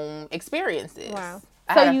in-home experiences. Wow.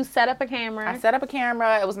 So you set up a camera. I set up a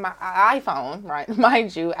camera. It was my iPhone, right?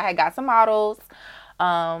 Mind you, I had got some models.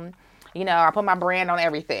 You know, I put my brand on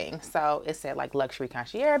everything. So it said like luxury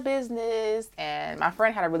concierge business. And my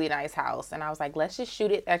friend had a really nice house. And I was like, let's just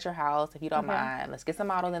shoot it at your house if you don't mind. Let's get some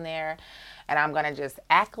models in there. And I'm going to just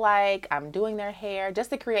act like I'm doing their hair just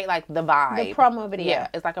to create like the vibe. The promo video. Yeah,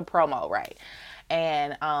 it's like a promo, right?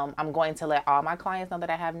 And I'm going to let all my clients know that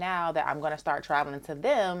I have now that I'm going to start traveling to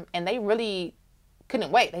them. And they really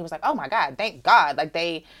couldn't wait. They was like, oh my God, thank God. Like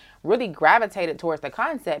they really gravitated towards the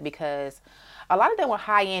concept because a lot of them were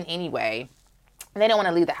high end anyway. And they didn't want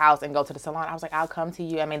to leave the house and go to the salon. I was like, I'll come to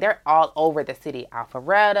you. I mean, they're all over the city.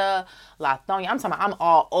 Alpharetta, Lithonia. I'm talking about, I'm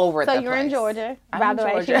all over the place. So you're in Georgia, by the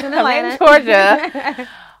way. She's in Atlanta. I'm in Georgia.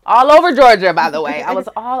 All over Georgia, by the way. I was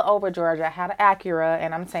all over Georgia. I had an Acura,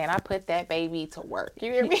 and I'm saying I put that baby to work.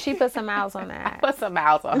 You hear me? She put some miles on that. I put some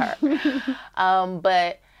miles on her.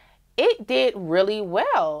 But it did really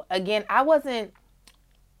well. Again, I wasn't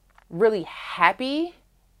really happy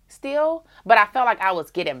still, but I felt like I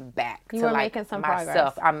was getting back You to were like making some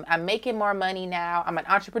myself. progress. I'm making more money now. I'm an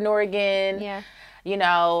entrepreneur again. Yeah. You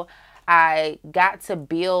know, I got to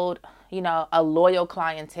build, you know, a loyal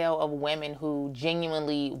clientele of women who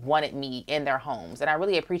genuinely wanted me in their homes. And I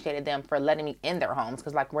really appreciated them for letting me in their homes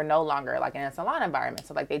because, like, we're no longer, like, in a salon environment.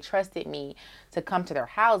 So, like, they trusted me to come to their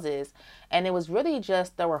houses. And it was really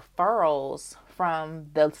just the referrals from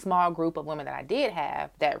the small group of women that I did have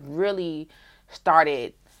that really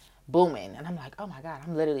started booming. And I'm like, oh, my God,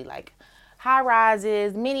 I'm literally, like, high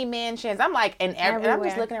rises, mini mansions. I'm, like, and I'm just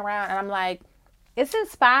Everywhere. looking around and I'm like, It's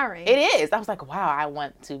inspiring. it is. I was like, wow, I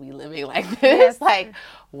want to be living like this. Yes. Like,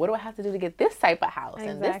 what do I have to do to get this type of house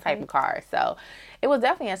and this type Exactly. of car? So it was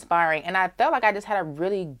definitely inspiring. And I felt like I just had a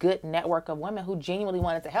really good network of women who genuinely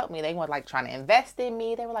wanted to help me. They were like trying to invest in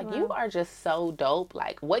me. They were like, you are just so dope.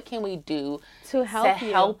 Like, what can we do to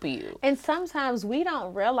help you? And sometimes we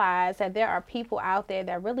don't realize that there are people out there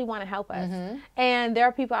that really want to help us. Mm-hmm. And there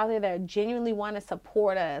are people out there that genuinely want to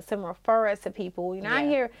support us and refer us to people. You know, I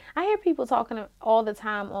hear people talking all the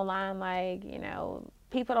time online, like, you know,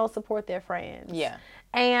 people don't support their friends. Yeah.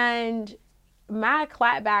 And my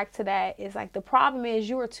clap back to that is like, the problem is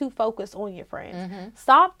you are too focused on your friends. Mm-hmm.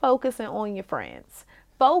 Stop focusing on your friends.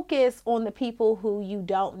 Focus on the people who you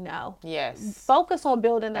don't know. Yes. Focus on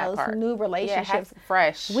building That those part. new Yeah, relationships. have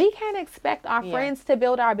fresh. We can't expect our friends to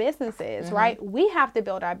build our businesses, Mm-hmm. right? We have to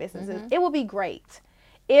build our businesses. It would be great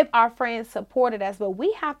if our friends supported us, but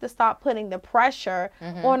we have to stop putting the pressure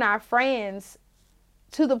Mm-hmm. on our friends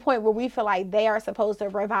to the point where we feel like they are supposed to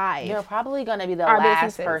revive. They're probably going to be the Our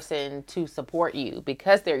last businesses. person to support you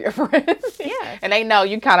because they're your friends. Yes. And they know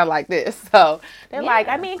you kind of like this. So they're like,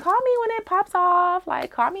 Yeah. I mean, call me when it pops off.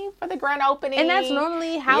 Like, call me for the grand opening. And that's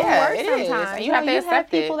normally how Yeah, it works it is. sometimes. And you have to you have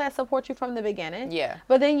accept people it. that support you from the beginning. Yeah.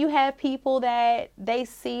 But then you have people that they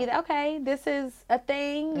see that, okay, this is a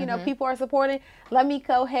thing. You know, people are supporting. Let me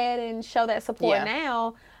go ahead and show that support Yeah.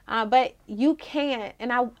 now. But you can't.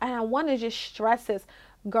 And I want to just stress this.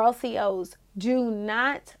 Girl CEOs, do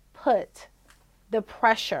not put the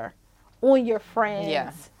pressure on your friends.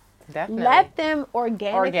 Yeah, definitely. Let them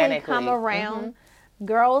organically come Organically. around.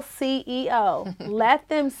 Girl CEO, let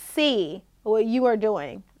them see what you are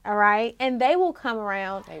doing, all right? And they will come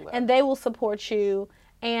around They will. and they will support you,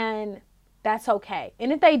 and that's okay.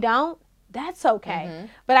 And if they don't, that's okay.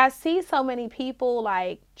 But I see so many people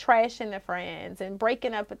like trashing their friends and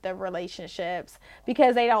breaking up with their relationships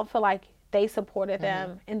because they don't feel like they supported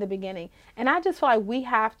them in the beginning. And I just feel like we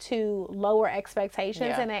have to lower expectations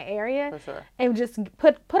Yeah, in that area for sure. and just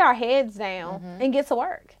put our heads down and get to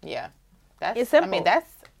work. Yeah. That's, It's simple. I mean,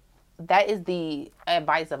 that is the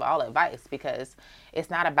advice of all advice because it's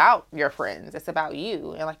not about your friends. It's about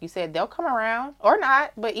you. And like you said, they'll come around or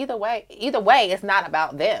not, but either way, it's not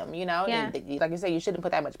about them, you know? Yeah. And like you said, you shouldn't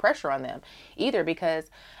put that much pressure on them either because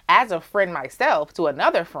as a friend myself to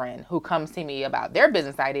another friend who comes to me about their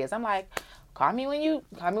business ideas, I'm like, call me when you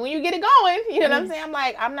get it going. You know what I'm saying? I'm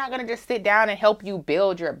like, I'm not going to just sit down and help you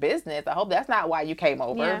build your business. I hope that's not why you came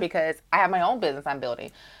over Yeah. because I have my own business I'm building.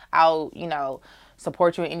 I'll, you know,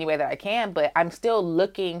 support you in any way that I can, but I'm still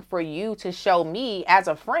looking for you to show me as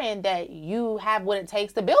a friend that you have what it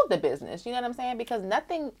takes to build the business. You know what I'm saying? Because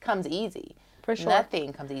nothing comes easy. For sure.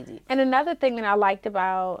 Nothing comes easy. And another thing that I liked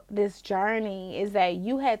about this journey is that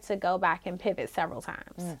you had to go back and pivot several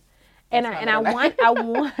times. And I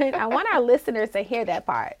want our listeners to hear that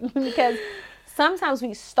part because sometimes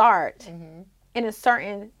we start in a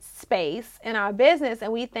certain space in our business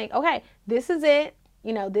and we think, okay, this is it.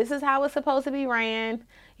 You know, this is how it's supposed to be ran.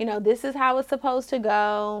 You know, this is how it's supposed to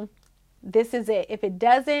go. This is it. If it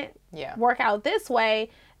doesn't work out this way,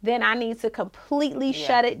 then I need to completely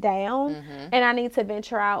shut it down and I need to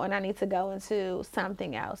venture out and I need to go into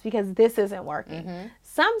something else because this isn't working.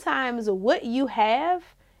 Sometimes what you have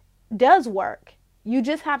does work. You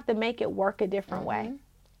just have to make it work a different way.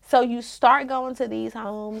 So you start going to these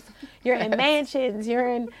homes, you're in mansions, you're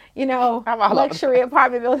in, you know, luxury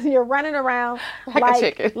apartment buildings, you're running around like a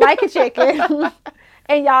chicken. Like a chicken.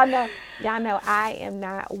 And y'all know I am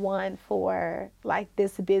not one for like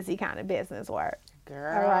this busy kind of business work.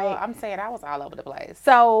 Girl, all right? I'm saying I was all over the place.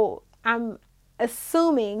 So I'm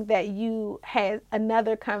assuming that you had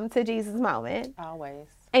another come to Jesus moment. Always.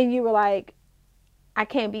 And you were like, I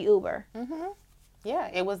can't be Uber. Yeah,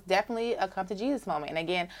 it was definitely a come to Jesus moment. And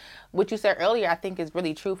again, what you said earlier, I think is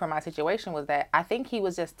really true for my situation was that I think he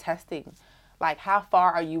was just testing, like, how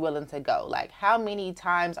far are you willing to go? Like, how many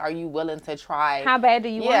times are you willing to try? How bad do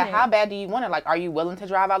you want it? Yeah, how bad do you want it? Like, are you willing to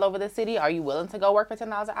drive all over the city? Are you willing to go work for $10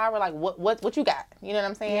 an hour? Like, what you got? You know what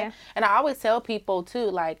I'm saying? Yeah. And I always tell people, too,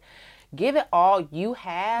 like, give it all you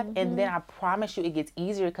have, and then I promise you it gets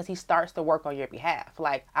easier because he starts to work on your behalf.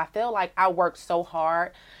 Like, I feel like I worked so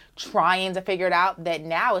hard trying to figure it out that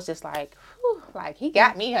now it's just like, whew, like he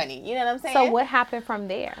got me, honey. You know what I'm saying? So what happened from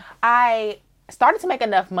there? I started to make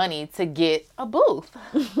enough money to get a booth.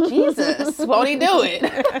 Jesus, won't he do it?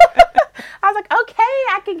 I was like, okay,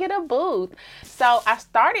 I can get a booth. So I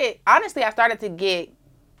started to get,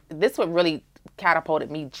 this what really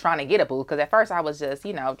catapulted me trying to get a booth. Because at first I was just,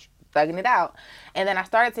 thugging it out. And then I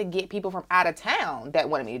started to get people from out of town that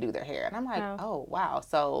wanted me to do their hair. And I'm like, oh wow.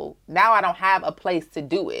 So now I don't have a place to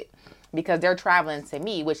do it, because they're traveling to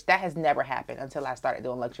me, which that has never happened until I started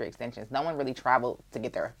doing luxury extensions. No one really traveled to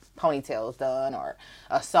get their ponytails done or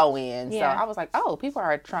a sew-in. Yeah. So I was like, oh, people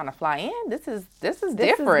are trying to fly in. This is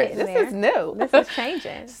different. This is new. This is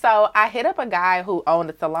changing. So I hit up a guy who owned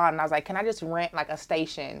a salon, and I was like, can I just rent like a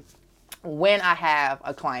station when I have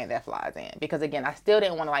a client that flies in? Because again, I still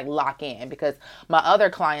didn't want to like lock in, because my other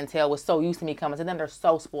clientele was so used to me coming to them. They're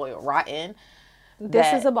so spoiled rotten.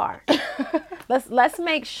 This is a bar. Let's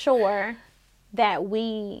make sure that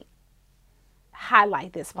we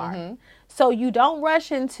highlight this part. So you don't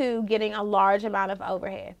rush into getting a large amount of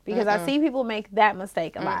overhead, because I see people make that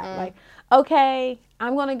mistake a lot. Like, okay,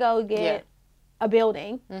 I'm going to go get a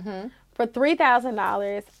building for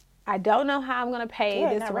 $3,000. I don't know how I'm going to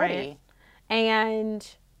pay this rent, and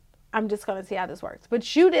I'm just going to see how this works.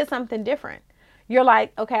 But you did something different. You're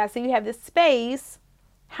like, okay, I see you have this space.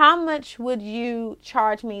 How much would you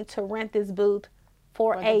charge me to rent this booth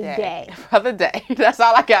for a day? For the day. That's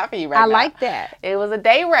all I got for you right now. I like that. It was a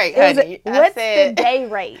day rate, honey. What's the day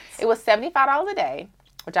rate? It was $75 a day,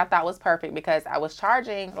 which I thought was perfect, because I was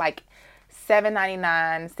charging like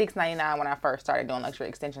 $7.99, $6.99 when I first started doing luxury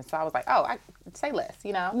extensions. So I was like, oh, I say less,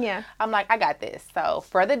 Yeah. I'm like, I got this. So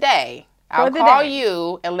for the day, I'll call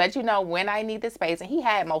you and let you know when I need the space. And he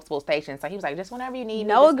had multiple stations. So he was like, just whenever you need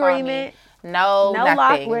no agreement. No,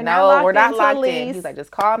 nothing. We're not locked in. He's like, just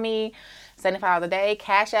call me. $75 a day.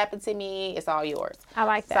 Cash app it to me. It's all yours. I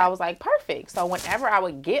like that. So I was like, perfect. So whenever I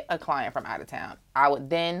would get a client from out of town, I would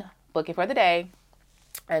then book it for the day.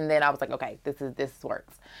 And then I was like, okay, this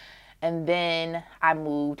works. And then I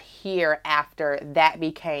moved here after that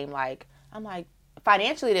became like, I'm like,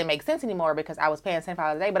 financially it didn't make sense anymore, because I was paying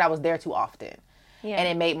 $75 a day, but I was there too often. Yeah. And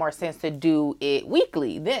it made more sense to do it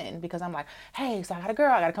weekly then, because I'm like, hey, so I got a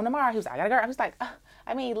girl, I got to come tomorrow. He was like, I got a girl. I was like,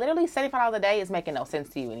 I mean, literally $75 a day is making no sense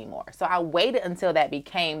to you anymore. So I waited until that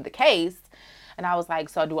became the case. And I was like,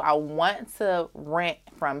 so do I want to rent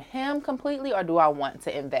from him completely, or do I want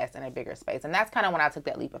to invest in a bigger space? And that's kind of when I took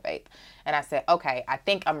that leap of faith. And I said, okay, I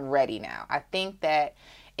think I'm ready now. I think that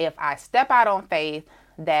if I step out on faith,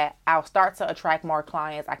 that I'll start to attract more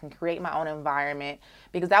clients. I can create my own environment,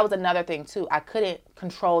 because that was another thing too. I couldn't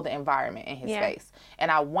control the environment in his space,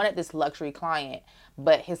 and I wanted this luxury client,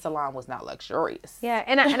 but his salon was not luxurious. Yeah,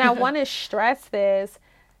 and I want to stress this.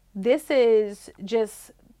 This is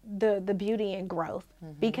just the beauty and growth,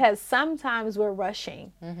 because sometimes we're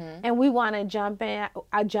rushing and we want to jump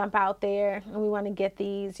out there, and we want to get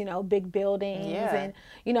these, big buildings, and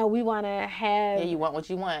we want to have, you want what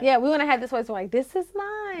you want. Yeah, we want to have this place where like, this is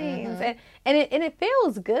nice, and it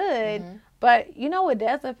feels good. But what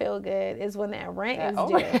doesn't feel good is when that rent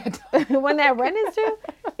is due. When that rent is due,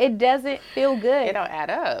 it doesn't feel good. It don't add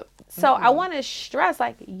up. So I want to stress,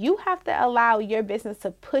 like, you have to allow your business to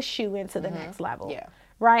push you into the next level. Yeah.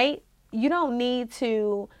 Right? You don't need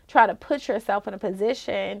to try to put yourself in a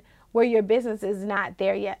position where your business is not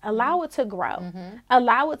there yet. Allow it to grow.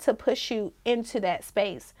 Allow it to push you into that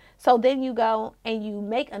space. So then you go and you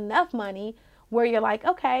make enough money where you're like,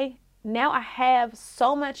 okay, now I have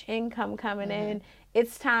so much income coming in.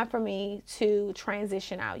 It's time for me to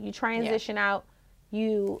transition out. You transition out,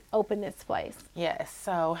 you open this place. Yes.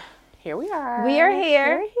 So here we are. We are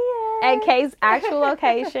here at Kay's actual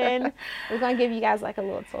location. We're going to give you guys like a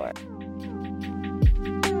little tour.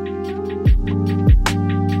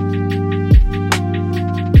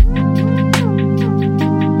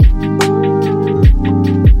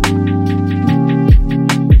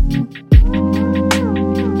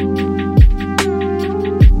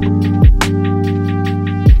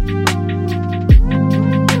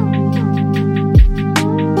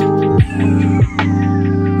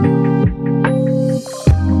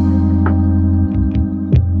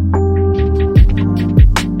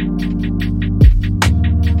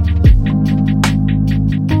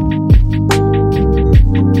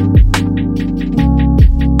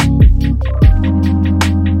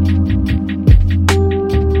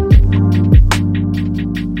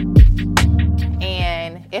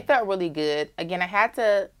 Really good. Again, I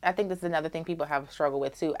think this is another thing people have struggled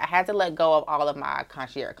with too. I had to let go of all of my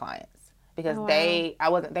concierge clients. because they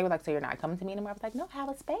were like, so you're not coming to me anymore? I was like, no, have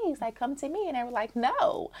a space. Like, come to me. And they were like,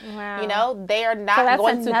 no. Wow. You know, they are not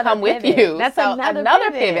going to come with pivot. you. That's so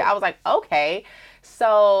another pivot. I was like, okay.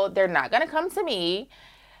 So they're not going to come to me.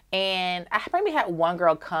 And I maybe had one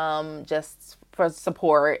girl come just for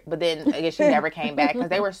support, but then I guess she never came back because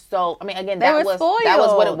they were so, I mean, again, that was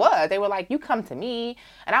what it was. They were like, you come to me.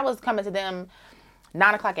 And I was coming to them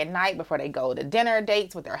 9:00 at night before they go to dinner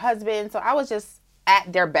dates with their husbands. So I was just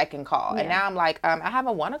at their beck and call. Yeah. And now I'm like, I have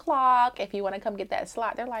a 1:00 if you want to come get that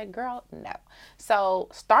slot. They're like, girl, no. So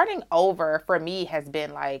starting over for me has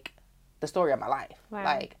been like the story of my life. Wow.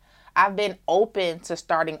 Like, I've been open to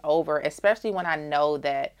starting over, especially when I know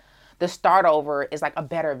that the start over is like a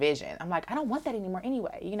better vision. I'm like, I don't want that anymore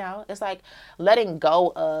anyway. You know, it's like letting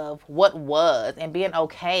go of what was and being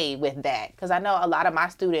okay with that. Because I know a lot of my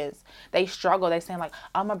students, they struggle. They saying like,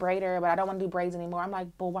 I'm a braider, but I don't want to do braids anymore. I'm like,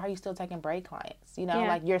 well, why are you still taking braid clients? You know,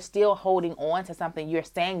 like you're still holding on to something you're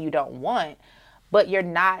saying you don't want, but you're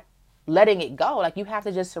not letting it go. Like you have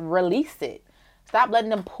to just release it. Stop letting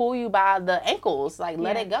them pull you by the ankles. Like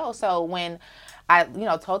let it go. So when I,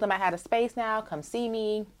 told them I had a space now, come see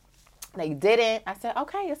me. They didn't. I said,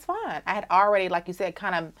 okay, it's fine. I had already, like you said,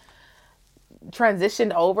 kind of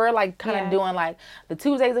transitioned over, like kind of doing like the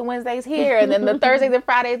Tuesdays and Wednesdays here and then the Thursdays and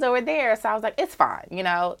Fridays over there. So I was like, it's fine. You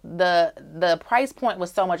know, the price point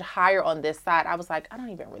was so much higher on this side. I was like, I don't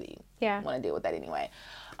even really want to deal with that anyway.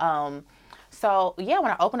 So when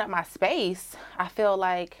I opened up my space, I feel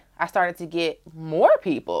like I started to get more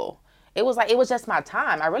people. It was just my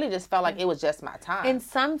time. I really just felt like it was just my time. And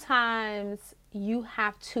sometimes you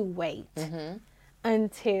have to wait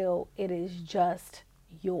until it is just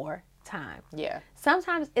your time. Yeah.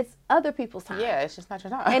 Sometimes it's other people's time. Yeah, it's just not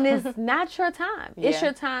your time. And it's not your time. It's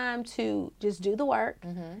your time to just do the work.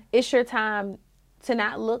 It's your time to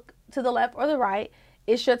not look to the left or the right.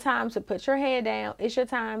 It's your time to put your head down. It's your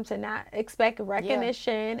time to not expect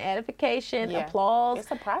recognition, edification, applause.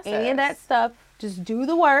 It's a process. Any of that stuff. Just do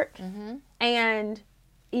the work. And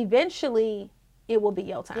eventually it will be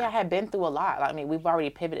your time. Yeah, I had been through a lot. I mean, we've already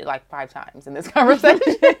pivoted like 5 times in this conversation.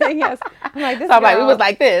 Yes. I'm like, we was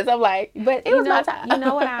like this. I'm like, but it was my time. You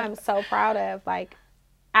know what I'm so proud of? Like,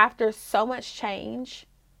 after so much change,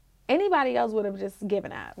 anybody else would have just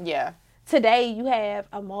given up. Yeah. Today, you have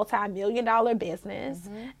a multi-million-dollar business,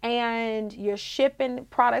 and you're shipping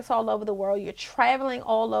products all over the world. You're traveling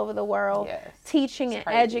all over the world, teaching and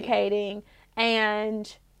educating,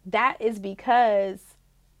 and that is because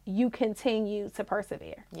you continue to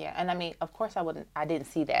persevere. Yeah, and I mean, of course, I didn't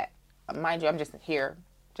see that. Mind you, I'm just here,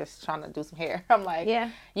 just trying to do some hair. I'm like,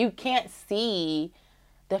 you can't see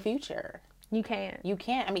the future. You can't.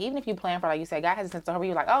 I mean, even if you plan for, like you said, God has a sense of humor.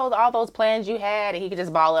 You're like, oh, all those plans you had, and he could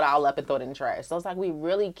just ball it all up and throw it in the trash. So it's like, we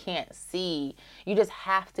really can't see. You just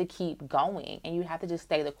have to keep going, and you have to just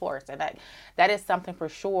stay the course. And that is something for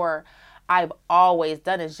sure I've always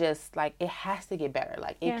done, is just like, it has to get better.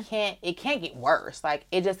 Like it can't get worse. Like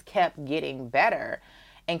it just kept getting better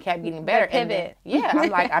and kept getting better. Pivot. And then, I'm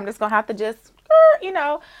like, I'm just going to have to just,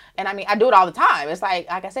 and I mean, I do it all the time. It's like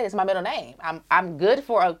I said, it's my middle name. I'm good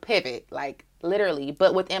for a pivot, like literally,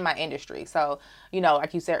 but within my industry. So,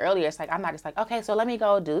 like you said earlier, it's like, I'm not just like, okay, so let me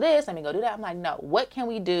go do this. Let me go do that. I'm like, no, what can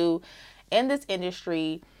we do in this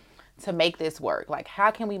industry to make this work? Like,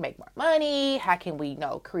 how can we make more money? How can we,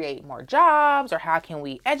 create more jobs, or how can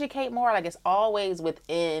we educate more? Like, it's always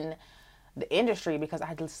within the industry because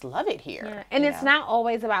I just love it here. Yeah. And it's not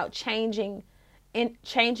always about changing in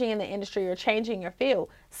the industry or changing your field.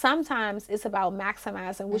 Sometimes it's about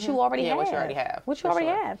maximizing what you already have. What you already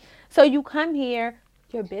have. So you come here,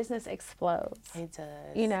 your business explodes. It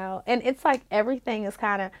does. And it's like everything is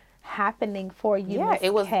kind of happening for you. Yeah,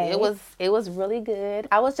 it was really good.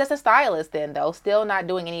 I was just a stylist then, though, still not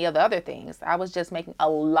doing any of the other things. I was just making a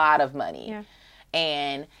lot of money. Yeah.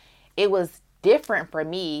 And it was different for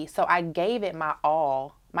me, so I gave it my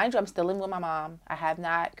all. Mind you, I'm still living with my mom. I have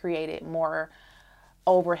not created more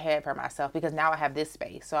overhead for myself because now I have this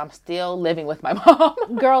space. So I'm still living with my mom.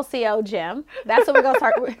 Girl CEO Gym. That's what we're going to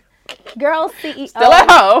start with. Girl CEO still at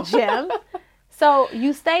home. Gym. So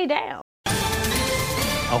you stay down.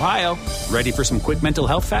 Ohio, ready for some quick mental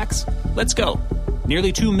health facts? Let's go.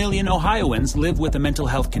 Nearly 2 million Ohioans live with a mental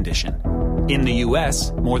health condition. In the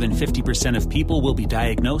U.S., more than 50% of people will be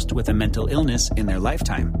diagnosed with a mental illness in their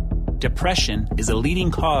lifetime. Depression is a leading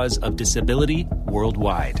cause of disability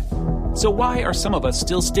worldwide. So why are some of us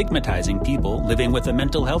still stigmatizing people living with a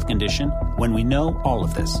mental health condition when we know all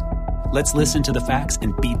of this? Let's listen to the facts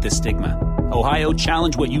and beat the stigma. Ohio,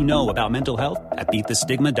 challenge what you know about mental health at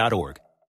beatthestigma.org.